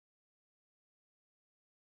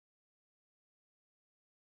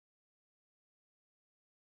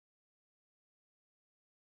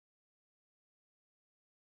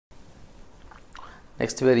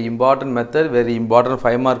Next, very important method, very important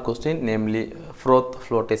 5-mark question, namely Froth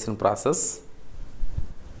floatation process.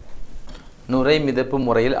 நுரை மிதப்பு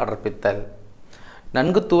முறையில் அடர்ப்பித்தல்.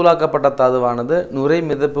 நன்கு தூளாக்கப்பட்ட தாதுவானது நுரை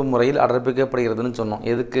மிதப்பு முறையில் அடர்ப்பிக்கப்படுகிறதுன்னு சொன்னோம்.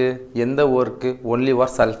 எதுக்கு? எந்த ஓருக்கு? only for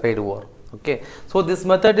sulfide ore. Okay, so this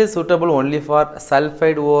method is suitable only for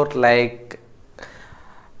sulfide ore. Like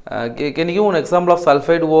can you give an example of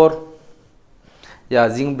sulfide ore? Yeah,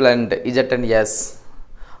 zinc blende Z10S,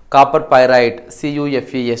 copper pyrite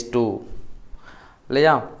CuFeS2,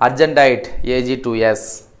 இல்லையா, argentite Ag2S,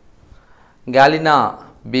 galena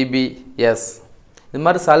BbS. இது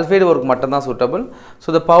மாதிரி sulfide ore மட்டும்தான் suitable. So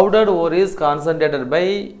the powdered ore is concentrated by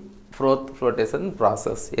Froth flotation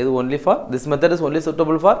process. இது only for this method is only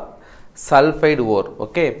suitable for sulfide ore.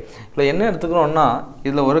 Okay, இப்போ என்ன எடுத்துக்கிறோம்னா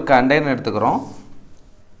இதில் ஒரு container எடுத்துக்கிறோம்.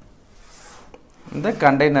 இந்த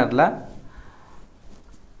கண்டெய்னரில்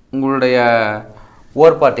உங்களுடைய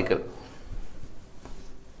ஓர் பார்ட்டிக்கல்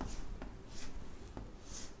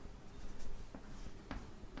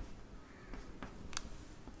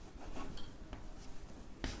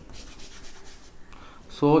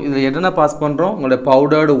ஸோ இதில் என்னென்ன பாஸ் பண்ணுறோம்? உங்களுடைய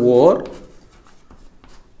powdered wore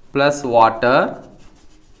plus water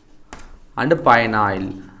and pine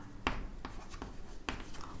oil.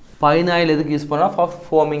 Pine oil எதுக்கு யூஸ் பண்ணால்? For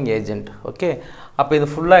foaming agent. ஓகே, அப்போ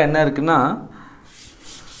இது ஃபுல்லாக என்ன இருக்குன்னா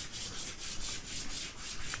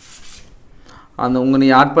அந்த உங்கள் நீ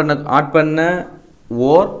ஆட் பண்ண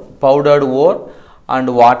ஓர், powdered wore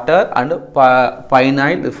and water and pine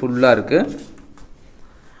oil இது ஃபுல்லாக இருக்குது.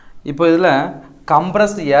 இப்போ இதில்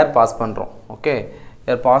கம்ப்ரஸ்டு ஏர் பாஸ் பண்ணுறோம். Okay,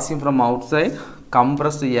 air passing from out side,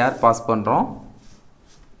 compressed air pass பண்ணுறோம்.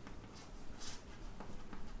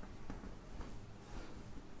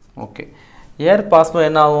 ஓகே, ஏர் பாஸ் பண்ண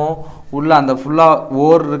என்ன ஆகும்? உள்ளே அந்த ஃபுல்லாக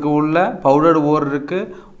ஓர் இருக்குது, உள்ள பவுடர்டு ஓர் இருக்குது,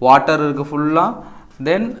 வாட்டர் இருக்குது ஃபுல்லாக,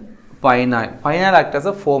 தென் pine oil act as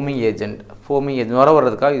a foaming agent. நுர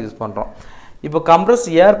வர்றதுக்காக யூஸ் பண்ணுறோம். இப்போ கம்ப்ரஸ்ட்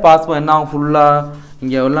ஏர் பாஸ் பண்ண என்ன ஆகும்? ஃபுல்லாக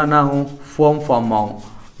இங்கே உள்ள என்ன ஆகும்? ஃபார்ம் ஆகும்,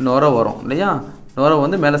 நுர வரும் இல்லையா? நுர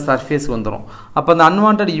வந்து மேலே சர்ஃபேஸ்க்கு வந்துடும். அப்போ அந்த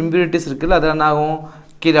அன்வான்ட் இம்பியூரிட்டிஸ் இருக்குல்ல, அது என்ன ஆகும்?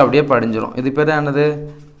 கீழே அப்படியே படிஞ்சிடும். இது பேர் என்னது?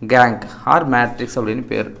 கேங்க் ஆர் மேட்ரிக்ஸ் அப்படின்னு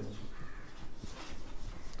பேர்.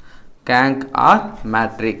 Gang R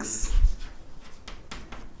matrix.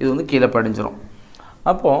 இது வந்து கீழே படிஞ்சிடும்.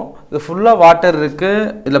 அப்போது இது ஃபுல்லாக வாட்டர் இருக்குது,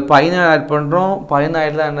 இதில் பைன் ஆயில் ஆட் பண்ணுறோம். பைன்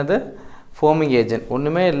ஆயில் தான் என்னது? Foaming agent.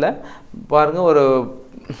 ஒன்றுமே இல்லை, பாருங்கள்,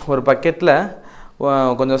 ஒரு பக்கெட்டில்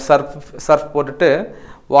கொஞ்சம் சர்ஃப் போட்டுட்டு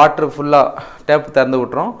வாட்ரு ஃபுல்லாக டேப் திறந்து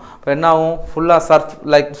விட்டுறோம். இப்போ என்ன ஆகும்? ஃபுல்லாக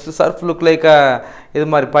சர்ஃப் லுக் லைக் இது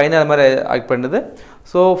மாதிரி பைன் ஆயில் மாதிரி ஆக்ட் பண்ணுது.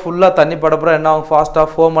 ஸோ ஃபுல்லாக தண்ணி படப்புறம் என்ன ஆகும்? ஃபாஸ்ட்டாக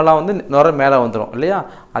ஃபோமெல்லாம் வந்து நுர மேலே வந்துடும் இல்லையா?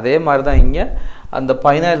 அதே மாதிரி தான் இங்கே அந்த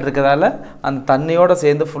பைன் ஆயில் இருக்கிறதால அந்த தண்ணியோடு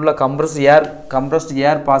சேர்ந்து ஃபுல்லாக கம்ப்ரஸ்ட்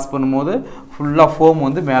ஏர் பாஸ் பண்ணும்போது ஃபுல்லாக ஃபோம்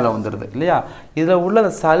வந்து மேலே வந்துடுது இல்லையா? இதில் உள்ள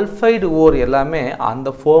அந்த சல்ஃபைடு ஓர் எல்லாமே அந்த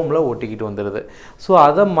ஃபோமில் ஒட்டிக்கிட்டு வந்துடுது. ஸோ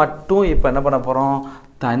அதை மட்டும் இப்போ என்ன பண்ண போகிறோம்?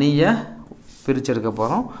 தனியாக பிரிச்செடுக்க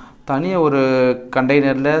போகிறோம். தனியாக ஒரு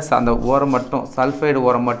கண்டெய்னரில் அந்த ஓரம் மட்டும், சல்ஃபைடு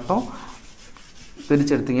ஓரம் மட்டும்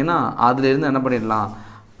பிரித்து எடுத்திங்கன்னா அதுலேருந்து என்ன பண்ணிடலாம்?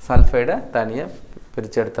 சல்ஃபைடை தனியாக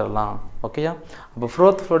பிரித்து எடுத்துடலாம். ஓகேயா? அப்போ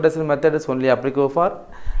froth flotation method is only applicable for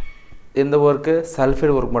எந்த ஒர்க்கு?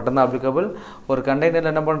 சல்ஃபைடு ஒர்க் மட்டும்தான் அப்ளிகபிள். ஒரு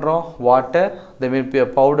கண்டெய்னரில் என்ன பண்ணுறோம்? வாட்டர்,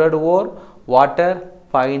 பவுடர்டு ஓர், வாட்டர்,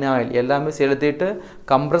 பைன் ஆயில் எல்லாமே செலுத்திட்டு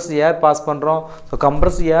கம்ப்ரஸ்ட் ஏர் பாஸ் பண்ணுறோம். ஸோ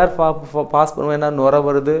கம்ப்ரஸ்ட் ஏர் பாஸ் பண்ணுவோம், என்ன நுர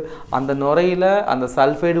வருது, அந்த நுரையில் அந்த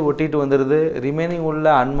சல்ஃபைடு ஒட்டிட்டு வந்துடுது. ரிமைனிங் உள்ள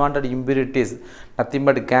unwanted impurities nothing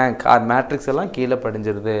but gang R matrix எல்லாம் கீழே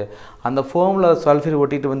படிஞ்சிருது. அந்த ஃபோமில் சல்ஃபைடு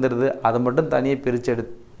ஒட்டிட்டு வந்துடுது. அதை மட்டும் தனியாக பிரித்து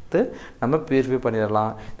எடுத்து நம்ம பியூரிஃபை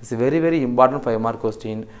பண்ணிடலாம். It's very very important 5-mark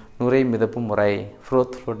question. நுரை மிதப்பு முறை,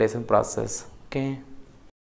 ஃப்ரோத் ஃப்ளோட்டேஷன் ப்ராசஸ். ஓகே.